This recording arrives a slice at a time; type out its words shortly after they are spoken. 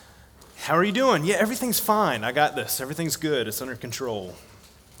How are you doing? Yeah, everything's fine. I got this. Everything's good. It's under control.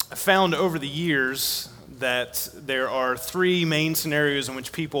 I found over the years that there are three main scenarios in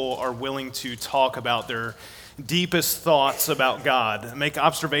which people are willing to talk about their deepest thoughts about God, make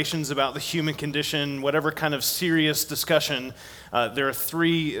observations about the human condition, whatever kind of serious discussion. There are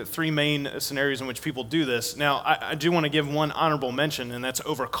three main scenarios in which people do this. Now, I do want to give one honorable mention, and that's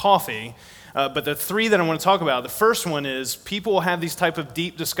over coffee. But the three that I want to talk about, the first one is people have these type of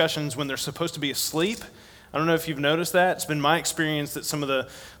deep discussions when they're supposed to be asleep. I don't know if you've noticed that. It's been my experience that some of the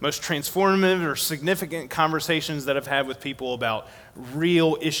most transformative or significant conversations that I've had with people about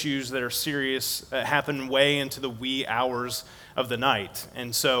real issues that are serious happen way into the wee hours of the night.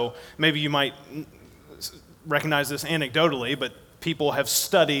 And so maybe you might recognize this anecdotally, but people have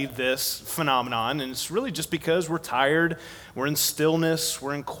studied this phenomenon, and it's really just because we're tired, we're in stillness,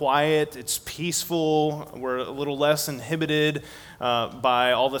 we're in quiet, it's peaceful, we're a little less inhibited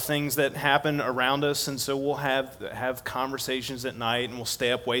by all the things that happen around us, and so we'll have conversations at night, and we'll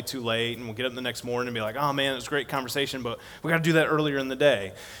stay up way too late, and we'll get up the next morning and be like, oh man, it was a great conversation, but we got to do that earlier in the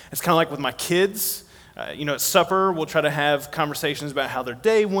day. It's kind of like with my kids. At supper, we'll try to have conversations about how their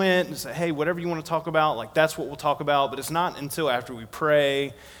day went and say, hey, whatever you want to talk about, like that's what we'll talk about. But it's not until after we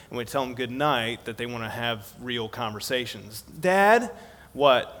pray and we tell them good night that they want to have real conversations. Dad,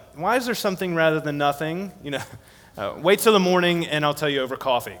 what? Why is there something rather than nothing? Wait till the morning and I'll tell you over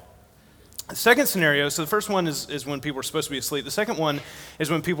coffee. The second scenario, so the first one is when people are supposed to be asleep. The second one is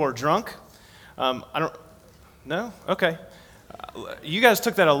when people are drunk. No? Okay. You guys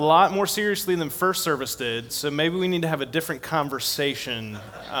took that a lot more seriously than first service did, so maybe we need to have a different conversation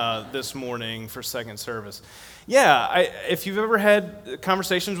this morning for second service. Yeah, if you've ever had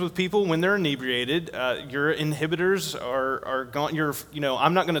conversations with people when they're inebriated, your inhibitors are gone.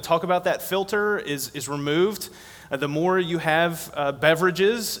 I'm not going to talk about that filter is removed. The more you have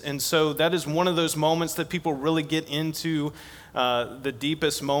beverages, and so that is one of those moments that people really get into the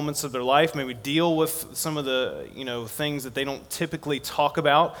deepest moments of their life, maybe deal with some of the things that they don't typically talk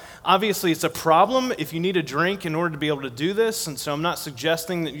about. Obviously, it's a problem if you need a drink in order to be able to do this, and so I'm not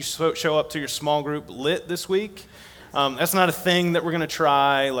suggesting that you show up to your small group lit this week. That's not a thing that we're going to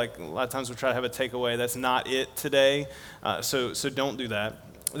try. Like a lot of times we try to have a takeaway. That's not it today, so don't do that.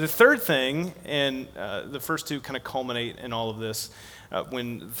 The third thing, and the first two kind of culminate in all of this,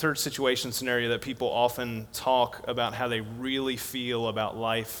 when the third situation scenario that people often talk about how they really feel about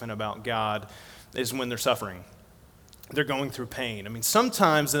life and about God is when they're suffering. They're going through pain. I mean,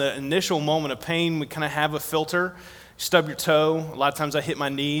 sometimes in the initial moment of pain, we kind of have a filter. Stub your toe. A lot of times I hit my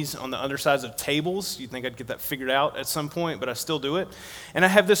knees on the undersides of tables. You'd think I'd get that figured out at some point, but I still do it. And I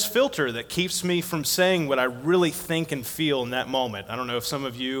have this filter that keeps me from saying what I really think and feel in that moment. I don't know if some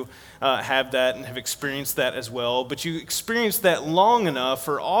of you have that and have experienced that as well, but you experience that long enough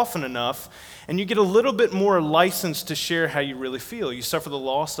or often enough, and you get a little bit more license to share how you really feel. You suffer the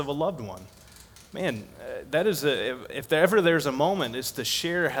loss of a loved one. Man, that is if there's a moment, is to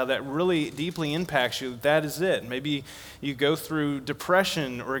share how that really deeply impacts you. That is it. Maybe you go through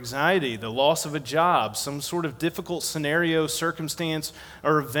depression or anxiety, the loss of a job, some sort of difficult scenario, circumstance,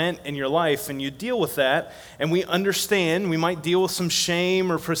 or event in your life, and you deal with that, and we understand. We might deal with some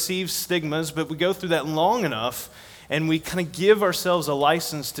shame or perceived stigmas, but we go through that long enough, and we kind of give ourselves a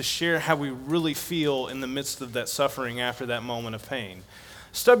license to share how we really feel in the midst of that suffering after that moment of pain.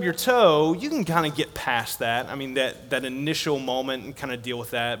 Stub your toe, you can kind of get past that. I mean, that initial moment and kind of deal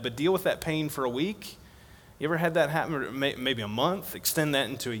with that, but deal with that pain for a week. You ever had that happen? Or maybe a month? Extend that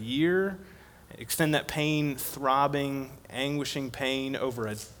into a year. Extend that pain, throbbing, anguishing pain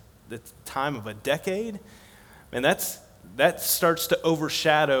over the time of a decade. And that starts to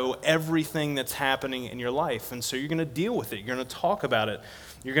overshadow everything that's happening in your life. And so you're going to deal with it. You're going to talk about it.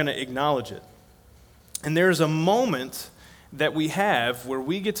 You're going to acknowledge it. And there's a moment that we have where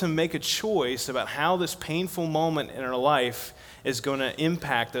we get to make a choice about how this painful moment in our life is going to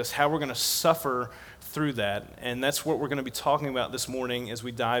impact us, how we're going to suffer through that. And that's what we're going to be talking about this morning as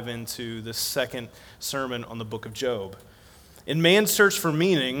we dive into the second sermon on the book of Job. In Man's Search for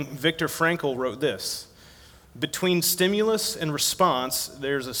Meaning, Viktor Frankl wrote this: between stimulus and response,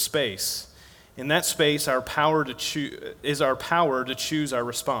 there's a space. In that space, our power to choose our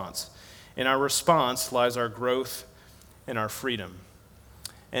response. In our response lies our growth and our freedom.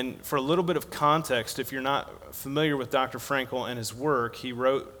 And for a little bit of context, if you're not familiar with Dr. Frankl and his work, he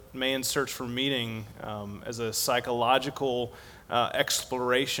wrote Man's Search for Meaning as a psychological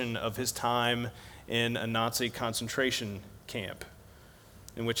exploration of his time in a Nazi concentration camp,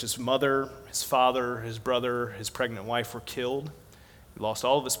 in which his mother, his father, his brother, his pregnant wife were killed. He lost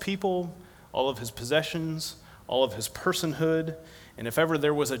all of his people, all of his possessions, all of his personhood, And if ever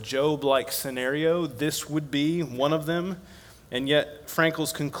there was a Job-like scenario, this would be one of them. And yet,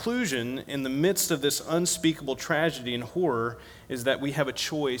 Frankel's conclusion in the midst of this unspeakable tragedy and horror is that we have a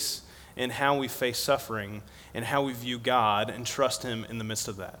choice in how we face suffering and how we view God and trust Him in the midst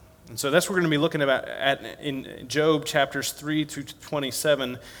of that. And so that's what we're going to be looking at in Job chapters 3 to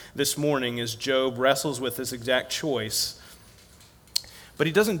 27 this morning as Job wrestles with this exact choice. But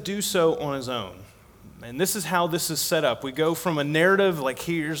he doesn't do so on his own. And this is how this is set up. We go from a narrative, like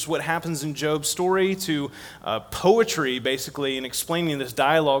here's what happens in Job's story, to poetry, basically, and explaining this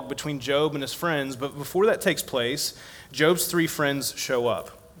dialogue between Job and his friends. But before that takes place, Job's three friends show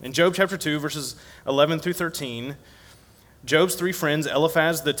up. In Job chapter 2, verses 11 through 13, Job's three friends,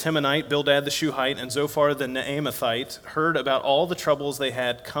 Eliphaz the Temanite, Bildad the Shuhite, and Zophar the Naamathite, heard about all the troubles they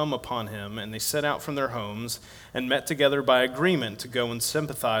had come upon him, and they set out from their homes and met together by agreement to go and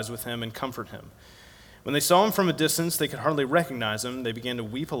sympathize with him and comfort him. When they saw him from a distance, they could hardly recognize him. They began to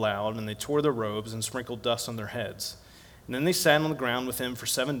weep aloud, and they tore their robes and sprinkled dust on their heads. And then they sat on the ground with him for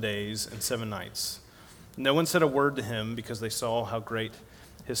 7 days and 7 nights. No one said a word to him because they saw how great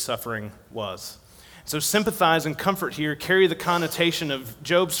his suffering was. So sympathize and comfort here carry the connotation of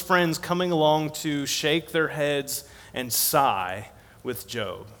Job's friends coming along to shake their heads and sigh with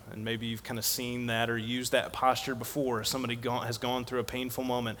Job. And maybe you've kind of seen that or used that posture before. Somebody has gone through a painful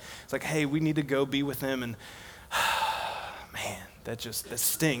moment. It's like, hey, we need to go be with them. And man, that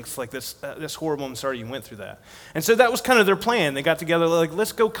stinks. Like this horrible, I'm sorry you went through that. And so that was kind of their plan. They got together like,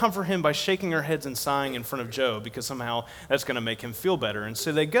 let's go comfort him by shaking our heads and sighing in front of Job because somehow that's going to make him feel better. And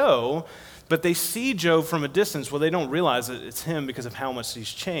so they go, but they see Job from a distance. Well, they don't realize that it's him because of how much he's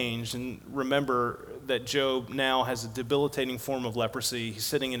changed. And remember that Job now has a debilitating form of leprosy. He's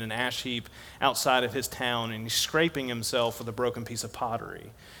sitting in an ash heap outside of his town, and he's scraping himself with a broken piece of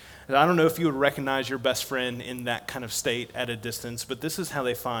pottery. And I don't know if you would recognize your best friend in that kind of state at a distance, but this is how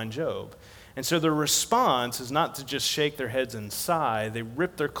they find Job. And so their response is not to just shake their heads and sigh. They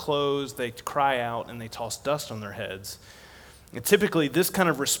rip their clothes, they cry out, and they toss dust on their heads. And typically, this kind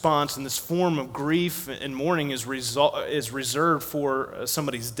of response and this form of grief and mourning is reserved for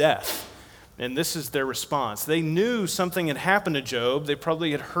somebody's death. And this is their response. They knew something had happened to Job. They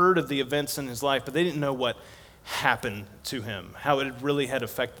probably had heard of the events in his life, but they didn't know what happened to him, how it really had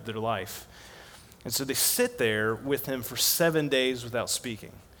affected their life. And so they sit there with him for 7 days without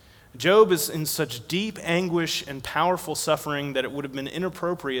speaking. Job is in such deep anguish and powerful suffering that it would have been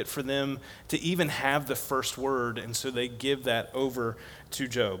inappropriate for them to even have the first word, and so they give that over to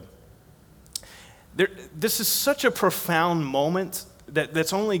Job. This is such a profound moment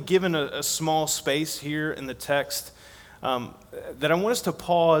that's only given a small space here in the text that I want us to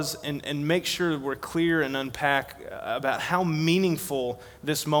pause and make sure that we're clear and unpack about how meaningful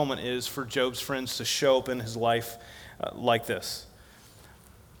this moment is for Job's friends to show up in his life like this.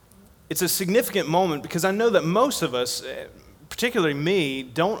 It's a significant moment because I know that most of us, particularly me,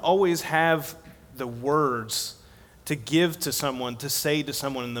 don't always have the words to give to someone, to say to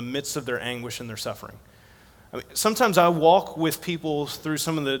someone in the midst of their anguish and their suffering. I mean, sometimes I walk with people through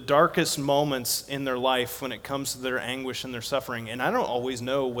some of the darkest moments in their life when it comes to their anguish and their suffering, and I don't always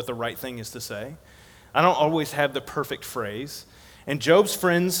know what the right thing is to say. I don't always have the perfect phrase. And Job's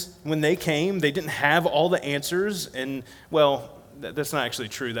friends, when they came, they didn't have all the answers, and well, that's not actually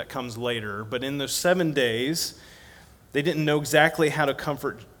true. That comes later. But in those 7 days, they didn't know exactly how to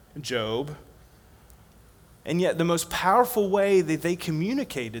comfort Job. And yet the most powerful way that they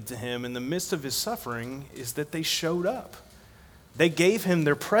communicated to him in the midst of his suffering is that they showed up. They gave him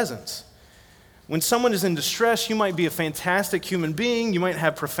their presence. When someone is in distress, you might be a fantastic human being. You might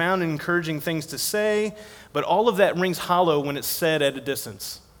have profound and encouraging things to say, but all of that rings hollow when it's said at a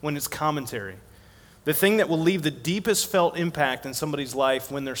distance, when it's commentary. The thing that will leave the deepest felt impact in somebody's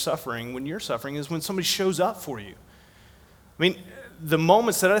life when they're suffering, when you're suffering, is when somebody shows up for you. I mean, the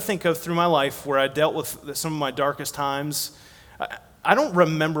moments that I think of through my life where I dealt with some of my darkest times, I don't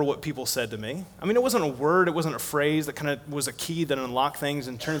remember what people said to me. I mean, it wasn't a word, it wasn't a phrase that kind of was a key that unlocked things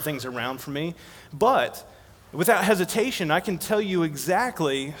and turned things around for me. But without hesitation, I can tell you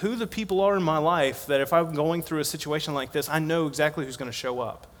exactly who the people are in my life that if I'm going through a situation like this, I know exactly who's going to show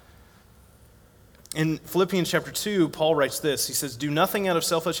up. In Philippians chapter 2, Paul writes this. He says, "Do nothing out of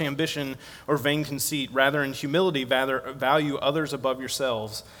selfish ambition or vain conceit. Rather, in humility, value others above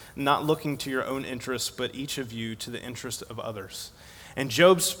yourselves, not looking to your own interests, but each of you to the interest of others." And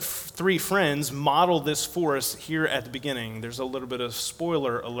Job's three friends model this for us here at the beginning. There's a little bit of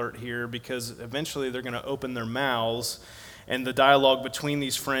spoiler alert here because eventually they're going to open their mouths, and the dialogue between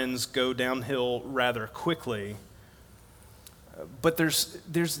these friends go downhill rather quickly. But there's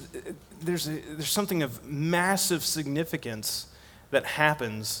something of massive significance that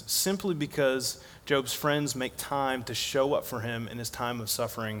happens simply because Job's friends make time to show up for him in his time of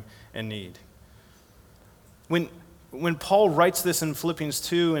suffering and need. When Paul writes this in Philippians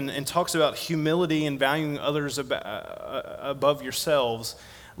 2 and talks about humility and valuing others above yourselves,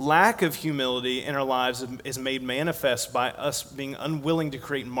 lack of humility in our lives is made manifest by us being unwilling to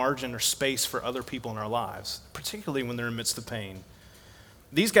create margin or space for other people in our lives, particularly when they're in the midst of pain.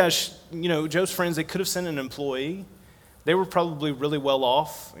 These guys, Job's friends, they could have sent an employee. They were probably really well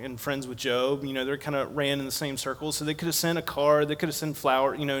off and friends with Job. They kind of ran in the same circles. So they could have sent a card. They could have sent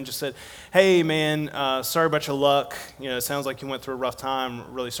flour, and just said, hey, man, sorry about your luck. It sounds like you went through a rough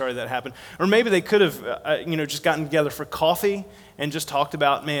time. Really sorry that happened. Or maybe they could have, just gotten together for coffee and just talked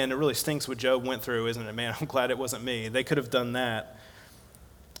about, man, it really stinks what Job went through, isn't it, man? I'm glad it wasn't me. They could have done that.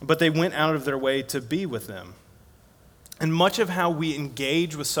 But they went out of their way to be with them. And much of how we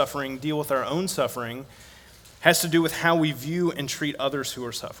engage with suffering, deal with our own suffering, has to do with how we view and treat others who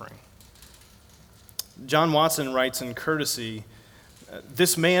are suffering. John Watson writes in Courtesy,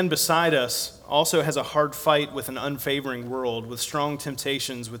 this man beside us also has a hard fight with an unfavoring world, with strong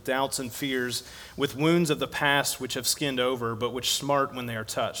temptations, with doubts and fears, with wounds of the past which have skinned over, but which smart when they are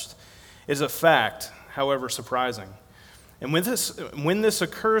touched. It is a fact, however surprising. And when this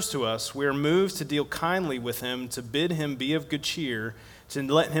occurs to us, we are moved to deal kindly with him, to bid him be of good cheer, to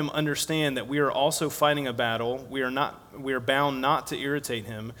let him understand that we are also fighting a battle. We are bound not to irritate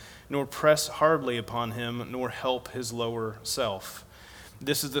him, nor press hardly upon him, nor help his lower self.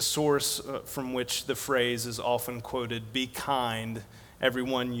 This is the source from which the phrase is often quoted, be kind,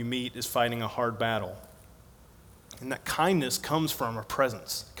 everyone you meet is fighting a hard battle. And that kindness comes from a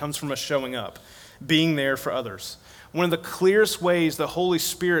presence, comes from us showing up, being there for others. One of the clearest ways the Holy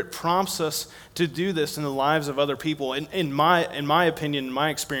Spirit prompts us to do this in the lives of other people, in my opinion, in my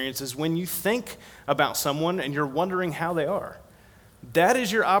experience, is when you think about someone and you're wondering how they are. That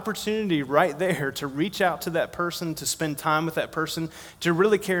is your opportunity right there to reach out to that person, to spend time with that person, to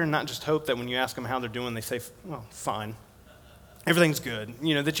really care and not just hope that when you ask them how they're doing, they say, well, fine. Everything's good.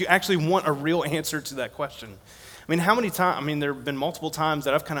 That you actually want a real answer to that question. How many times, there have been multiple times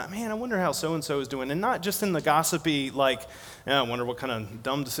that I've I wonder how so-and-so is doing. And not just in the gossipy, I wonder what kind of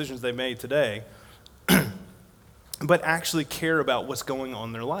dumb decisions they made today, but actually care about what's going on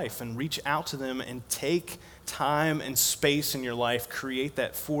in their life and reach out to them and take time and space in your life, create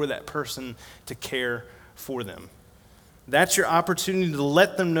that for that person to care for them. That's your opportunity to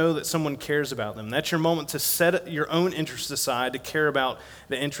let them know that someone cares about them. That's your moment to set your own interests aside to care about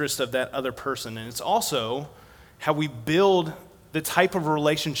the interest of that other person. And it's also how we build the type of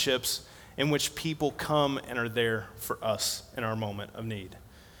relationships in which people come and are there for us in our moment of need.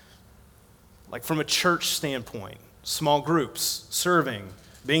 Like from a church standpoint, small groups, serving,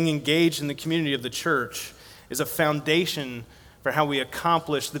 being engaged in the community of the church is a foundation for how we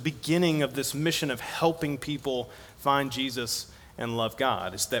accomplish the beginning of this mission of helping people find Jesus and love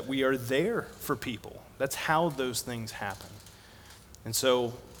God. It's that we are there for people. That's how those things happen. And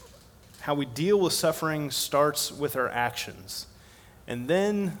so how we deal with suffering starts with our actions, and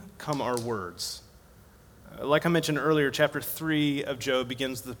then come our words. Like I mentioned earlier, chapter 3 of Job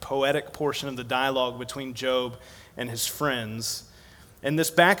begins the poetic portion of the dialogue between Job and his friends. And this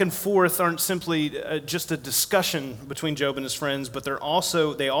back and forth aren't simply just a discussion between Job and his friends, but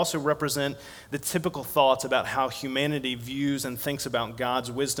they also represent the typical thoughts about how humanity views and thinks about God's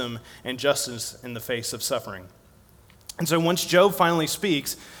wisdom and justice in the face of suffering. And so once Job finally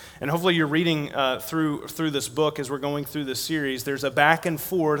speaks, and hopefully you're reading through this book as we're going through this series, there's a back and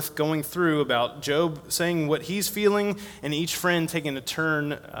forth going through about Job saying what he's feeling and each friend taking a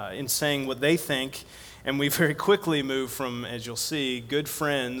turn in saying what they think. And we very quickly move from, as you'll see, good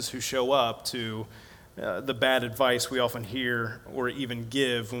friends who show up to the bad advice we often hear or even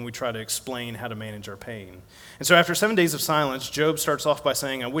give when we try to explain how to manage our pain. And so after 7 days of silence, Job starts off by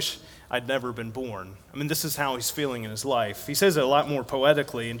saying, I wish I'd never been born. This is how he's feeling in his life. He says it a lot more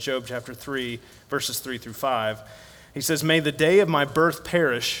poetically in Job chapter 3, verses 3 through 5. He says, may the day of my birth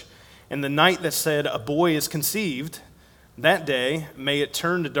perish, and the night that said, a boy is conceived, that day may it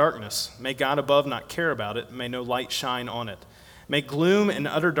turn to darkness. May God above not care about it. May no light shine on it. May gloom and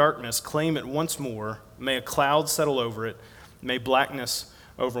utter darkness claim it once more. May a cloud settle over it. May blackness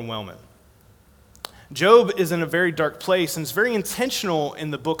overwhelm it. Job is in a very dark place, and it's very intentional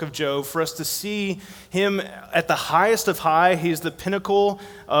in the book of Job for us to see him at the highest of high. He's the pinnacle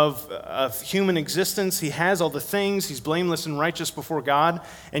of human existence. He has all the things. He's blameless and righteous before God,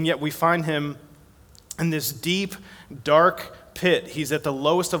 and yet we find him in this deep, dark pit. He's at the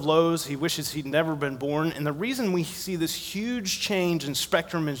lowest of lows. He wishes he'd never been born. And the reason we see this huge change in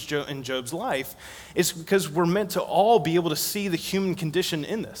spectrum in Job's life is because we're meant to all be able to see the human condition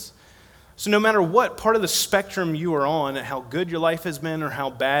in this. So no matter what part of the spectrum you are on, how good your life has been or how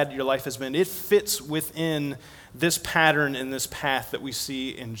bad your life has been, it fits within this pattern and this path that we see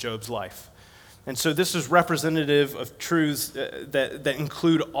in Job's life. And so this is representative of truths that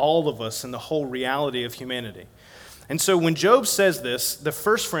include all of us and the whole reality of humanity. And so when Job says this, the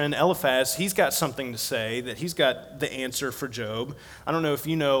first friend, Eliphaz, he's got something to say, that he's got the answer for Job. I don't know if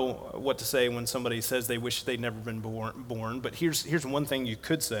you know what to say when somebody says they wish they'd never been born, but here's one thing you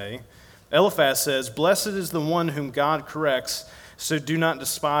could say. Eliphaz says, "Blessed is the one whom God corrects, so do not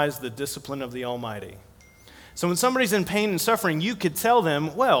despise the discipline of the Almighty." So when somebody's in pain and suffering, you could tell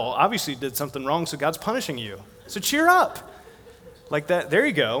them, well, obviously you did something wrong, so God's punishing you. So cheer up. Like that, there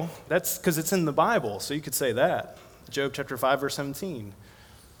you go. That's because it's in the Bible, so you could say that. Job chapter 5, verse 17.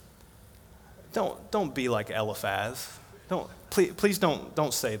 Don't be like Eliphaz. Please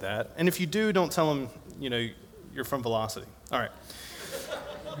don't say that. And if you do, don't tell him, you're from Velocity. All right.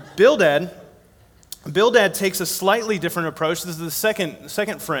 Bildad takes a slightly different approach. This is the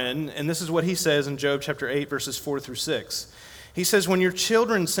second friend, and this is what he says in Job chapter 8, verses 4 through 6. He says, "When your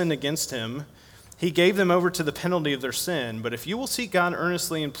children sinned against him, he gave them over to the penalty of their sin. But if you will seek God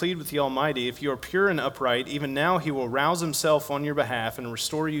earnestly and plead with the Almighty, if you are pure and upright, even now he will rouse himself on your behalf and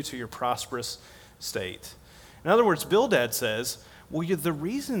restore you to your prosperous state." In other words, Bildad says, well, the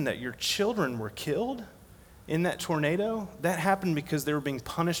reason that your children were killed in that tornado, that happened because they were being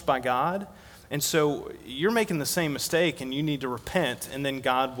punished by God. And so you're making the same mistake and you need to repent, and then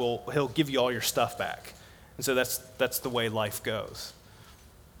he'll give you all your stuff back. And so that's the way life goes.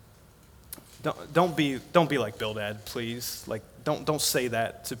 Don't be like Bildad, please. Like don't say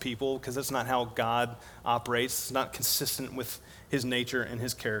that to people, because that's not how God operates. It's not consistent with his nature and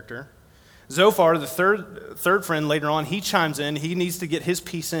his character. Zophar, the third friend, later on, he chimes in. He needs to get his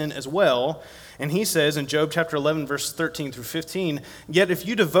piece in as well. And he says in Job chapter 11, verse 13 through 15, "Yet if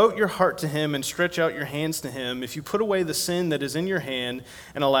you devote your heart to him and stretch out your hands to him, if you put away the sin that is in your hand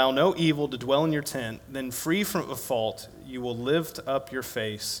and allow no evil to dwell in your tent, then free from a fault, you will lift up your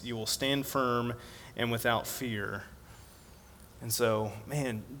face, you will stand firm and without fear." And so,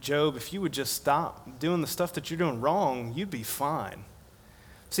 man, Job, if you would just stop doing the stuff that you're doing wrong, you'd be fine.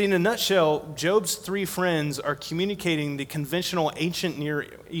 See, in a nutshell, Job's three friends are communicating the conventional ancient Near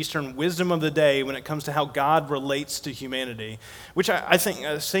Eastern wisdom of the day when it comes to how God relates to humanity, which I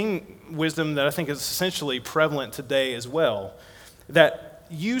think, same wisdom that I think is essentially prevalent today as well, that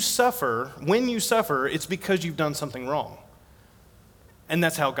when you suffer, it's because you've done something wrong. And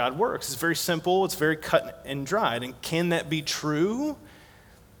that's how God works. It's very simple, it's very cut and dried. And can that be true?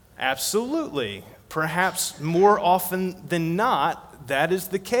 Absolutely. Perhaps more often than not, that is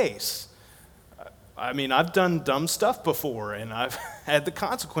the case. I mean, I've done dumb stuff before, and I've had the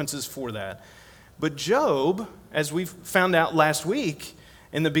consequences for that. But Job, as we found out last week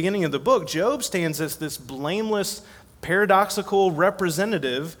in the beginning of the book, Job stands as this blameless, paradoxical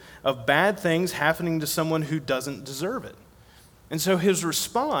representative of bad things happening to someone who doesn't deserve it. And so his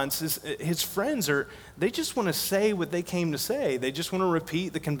response is, his friends they just want to say what they came to say. They just want to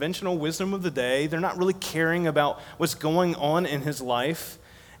repeat the conventional wisdom of the day. They're not really caring about what's going on in his life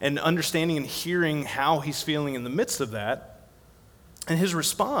and understanding and hearing how he's feeling in the midst of that. And his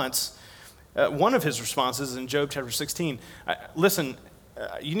response, one of his responses in Job chapter 16, listen,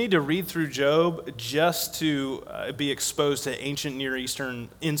 you need to read through Job just to be exposed to ancient Near Eastern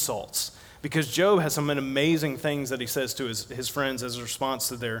insults. Because Job has some amazing things that he says to his friends as a response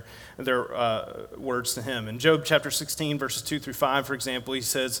to their words to him. In Job chapter 16, verses 2 through 5, for example, he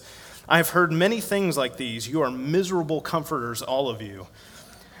says, "I have heard many things like these. You are miserable comforters, all of you.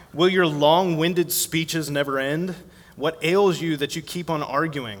 Will your long-winded speeches never end? What ails you that you keep on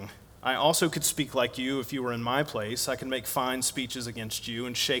arguing? I also could speak like you if you were in my place. I could make fine speeches against you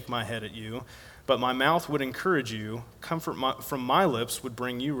and shake my head at you. But my mouth would encourage you. Comfort from my lips would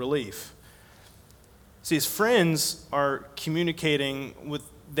bring you relief." See, his friends are communicating what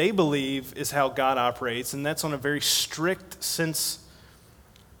they believe is how God operates, and that's on a very strict sense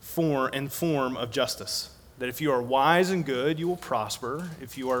form of justice. That if you are wise and good, you will prosper.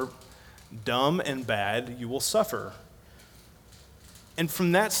 If you are dumb and bad, you will suffer. And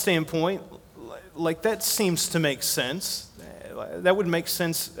from that standpoint, that seems to make sense. That would make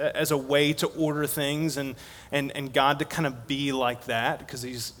sense as a way to order things and God to kind of be like that, because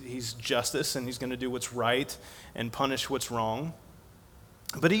he's justice and he's going to do what's right and punish what's wrong.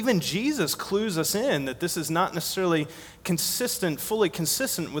 But even Jesus clues us in that this is not necessarily fully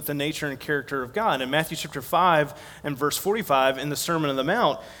consistent with the nature and character of God. In Matthew chapter 5 and verse 45 in the Sermon on the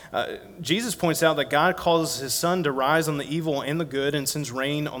Mount, Jesus points out that God causes his sun to rise on the evil and the good and sends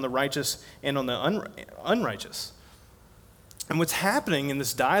rain on the righteous and on the unrighteous. And what's happening in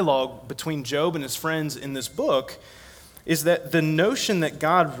this dialogue between Job and his friends in this book is that the notion that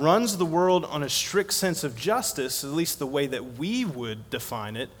God runs the world on a strict sense of justice, at least the way that we would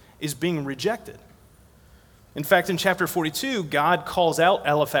define it, is being rejected. In fact, in chapter 42, God calls out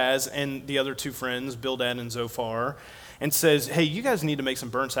Eliphaz and the other two friends, Bildad and Zophar, and says, hey, you guys need to make some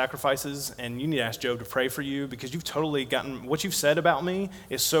burnt sacrifices, and you need to ask Job to pray for you, because you've totally gotten, what you've said about me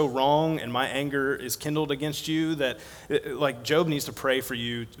is so wrong, and my anger is kindled against you, that, like, Job needs to pray for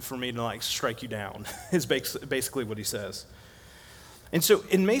you, for me to, like, strike you down, is basically what he says. And so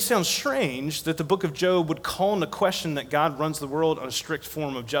it may sound strange that the book of Job would call into question that God runs the world on a strict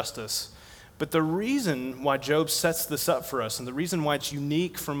form of justice. But the reason why Job sets this up for us, and the reason why it's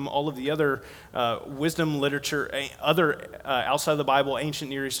unique from all of the other wisdom literature, outside of the Bible,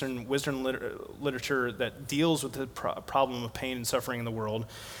 ancient Near Eastern wisdom literature that deals with the problem of pain and suffering in the world,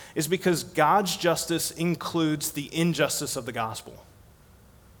 is because God's justice includes the injustice of the gospel.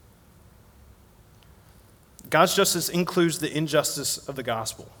 God's justice includes the injustice of the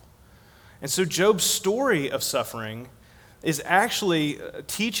gospel. And so Job's story of suffering is actually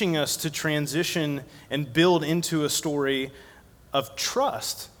teaching us to transition and build into a story of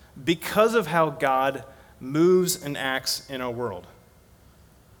trust because of how God moves and acts in our world.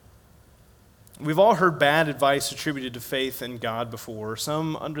 We've all heard bad advice attributed to faith in God before,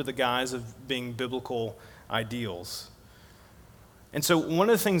 some under the guise of being biblical ideals. And so one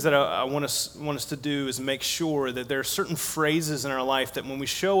of the things that I want us to do is make sure that there are certain phrases in our life that when we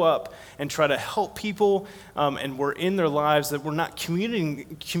show up and try to help people and we're in their lives, that we're not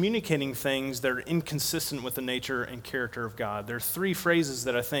communicating things that are inconsistent with the nature and character of God. There are three phrases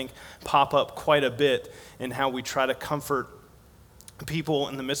that I think pop up quite a bit in how we try to comfort people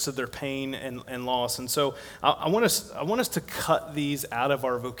in the midst of their pain and loss. And so I want us to cut these out of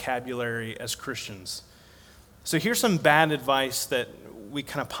our vocabulary as Christians. So here's some bad advice that we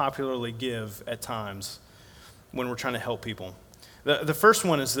kind of popularly give at times when we're trying to help people. The first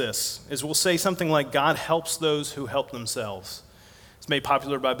one is we'll say something like, God helps those who help themselves. It's made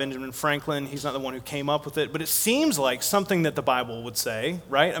popular by Benjamin Franklin. He's not the one who came up with it, but it seems like something that the Bible would say,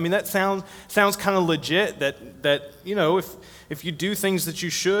 right? I mean, that sounds kind of legit, that you know, if you do things that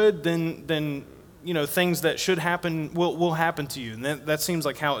you should, then you know, things that should happen will happen to you. And that seems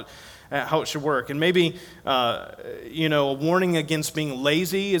like how it should work. And maybe, a warning against being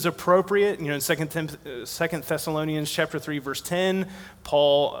lazy is appropriate. You know, in 2 Thessalonians chapter 3, verse 10,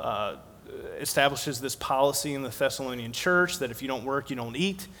 Paul establishes this policy in the Thessalonian church that if you don't work, you don't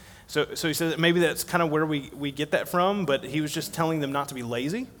eat. So he says that maybe that's kind of where we get that from, but he was just telling them not to be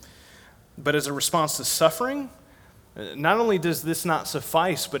lazy. But as a response to suffering, not only does this not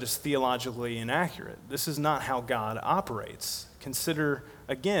suffice, but it's theologically inaccurate. This is not how God operates. Consider,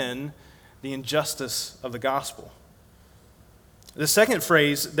 again, the injustice of the gospel. The second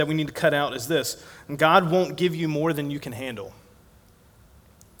phrase that we need to cut out is this: God won't give you more than you can handle.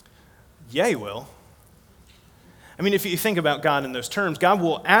 Yeah, he will. I mean, if you think about God in those terms, God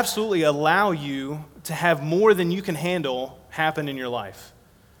will absolutely allow you to have more than you can handle happen in your life.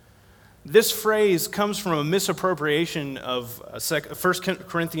 This phrase comes from a misappropriation of 1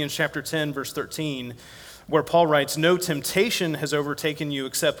 Corinthians chapter 10, verse 13, where Paul writes, "No temptation has overtaken you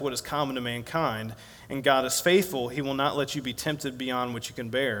except what is common to mankind, and God is faithful. He will not let you be tempted beyond what you can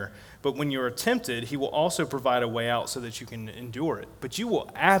bear. But when you are tempted, he will also provide a way out so that you can endure it." But you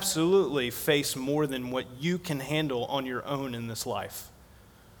will absolutely face more than what you can handle on your own in this life.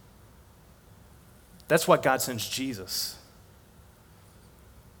 That's why God sends Jesus.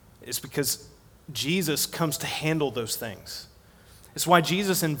 It's because Jesus comes to handle those things. It's why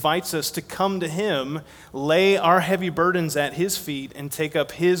Jesus invites us to come to him, lay our heavy burdens at his feet, and take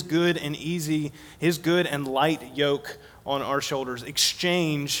up his good and light yoke on our shoulders.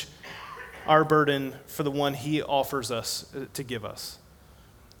 Exchange our burden for the one he offers us to give us.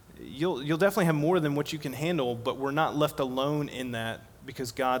 You'll definitely have more than what you can handle, but we're not left alone in that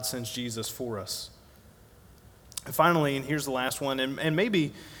because God sends Jesus for us. And finally, and here's the last one, and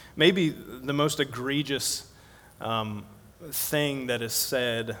maybe the most egregious thing that is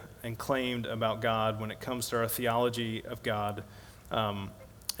said and claimed about God when it comes to our theology of God, and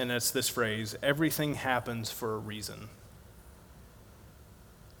that's this phrase: everything happens for a reason.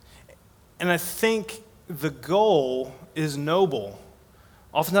 And I think the goal is noble,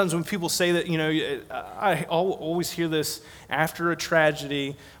 Oftentimes when people say that, I always hear this after a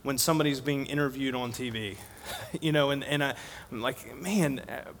tragedy when somebody's being interviewed on TV. And I'm like, man,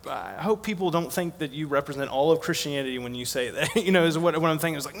 I hope people don't think that you represent all of Christianity when you say that, is what I'm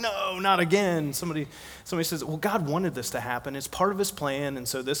thinking. It's like, no, not again. Somebody says, well, God wanted this to happen. It's part of his plan. And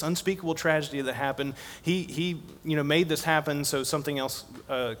so this unspeakable tragedy that happened, he made this happen so something else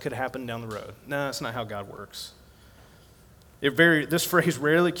could happen down the road. No, that's not how God works. This phrase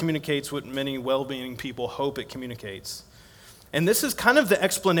rarely communicates what many well-meaning people hope it communicates. And this is kind of the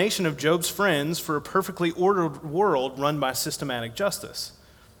explanation of Job's friends for a perfectly ordered world run by systematic justice.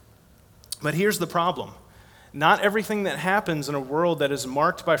 But here's the problem. Not everything that happens in a world that is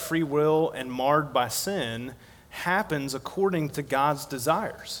marked by free will and marred by sin happens according to God's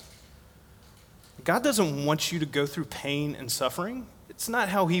desires. God doesn't want you to go through pain and suffering. It's not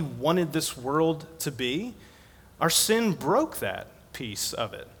how he wanted this world to be. Our sin broke that piece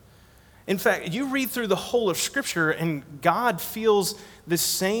of it. In fact, you read through the whole of Scripture and God feels the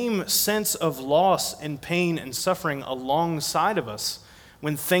same sense of loss and pain and suffering alongside of us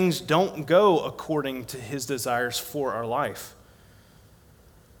when things don't go according to his desires for our life.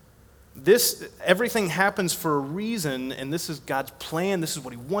 Everything happens for a reason, and this is God's plan. This is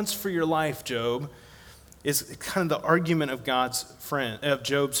what he wants for your life, Job. Is kind of the argument of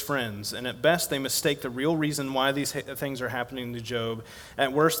Job's friends. And at best, they mistake the real reason why these things are happening to Job.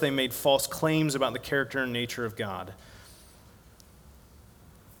 At worst, they made false claims about the character and nature of God.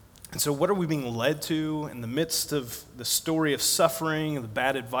 And so what are we being led to in the midst of the story of suffering and the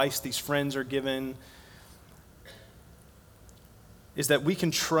bad advice these friends are given? Is that we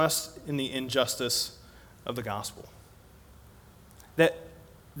can trust in the injustice of the gospel.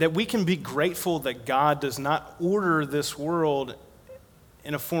 That we can be grateful that God does not order this world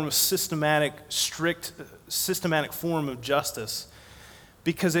in a form of systematic form of justice,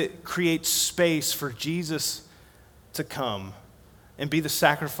 because it creates space for Jesus to come and be the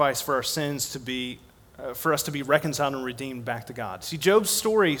sacrifice for our sins, for us to be reconciled and redeemed back to God. See, Job's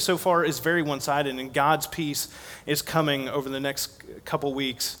story so far is very one-sided, and God's peace is coming over the next couple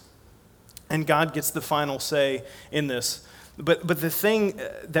weeks, and God gets the final say in this. But the thing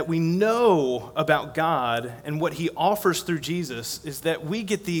that we know about God and what he offers through Jesus is that we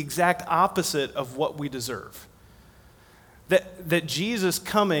get the exact opposite of what we deserve. That Jesus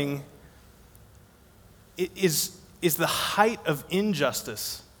coming is the height of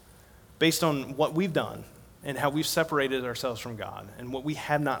injustice based on what we've done and how we've separated ourselves from God and what we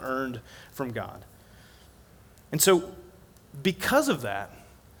have not earned from God. And so because of that,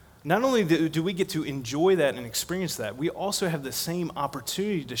 not only do we get to enjoy that and experience that, we also have the same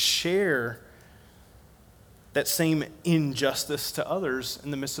opportunity to share that same injustice to others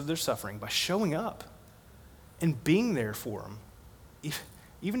in the midst of their suffering by showing up and being there for them,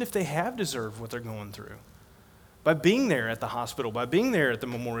 even if they have deserved what they're going through. By being there at the hospital, by being there at the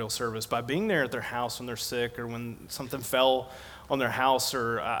memorial service, by being there at their house when they're sick or when something fell on their house,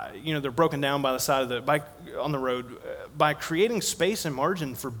 or they're broken down by the side of the bike on the road, by creating space and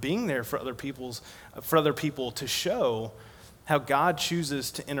margin for being there for other people to show how God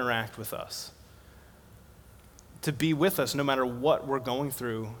chooses to interact with us, to be with us no matter what we're going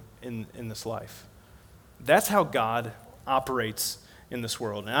through in this life. That's how God operates in this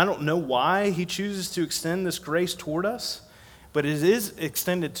world. And I don't know why he chooses to extend this grace toward us, but it is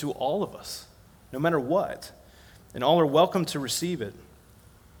extended to all of us, no matter what. And all are welcome to receive it.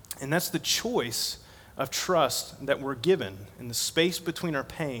 And that's the choice of trust that we're given in the space between our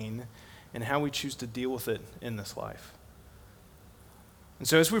pain and how we choose to deal with it in this life. And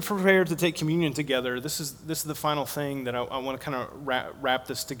so as we prepare to take communion together, this is the final thing that I want to kind of wrap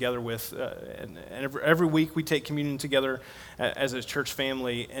this together with. And every week we take communion together as a church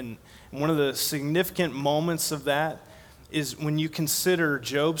family. And one of the significant moments of that is when you consider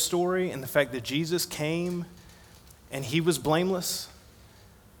Job's story and the fact that Jesus came and he was blameless,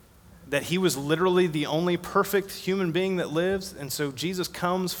 that he was literally the only perfect human being that lives. And so Jesus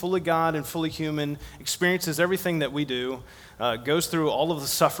comes fully God and fully human, experiences everything that we do, goes through all of the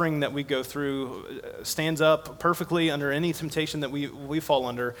suffering that we go through, stands up perfectly under any temptation that we fall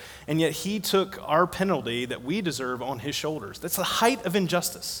under, and yet he took our penalty that we deserve on his shoulders. That's the height of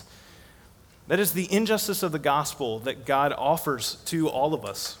injustice. That is the injustice of the gospel that God offers to all of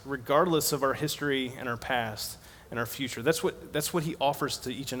us, regardless of our history and our past and our future. That's what he offers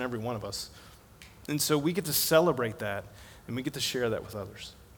to each and every one of us. And so we get to celebrate that, and we get to share that with others.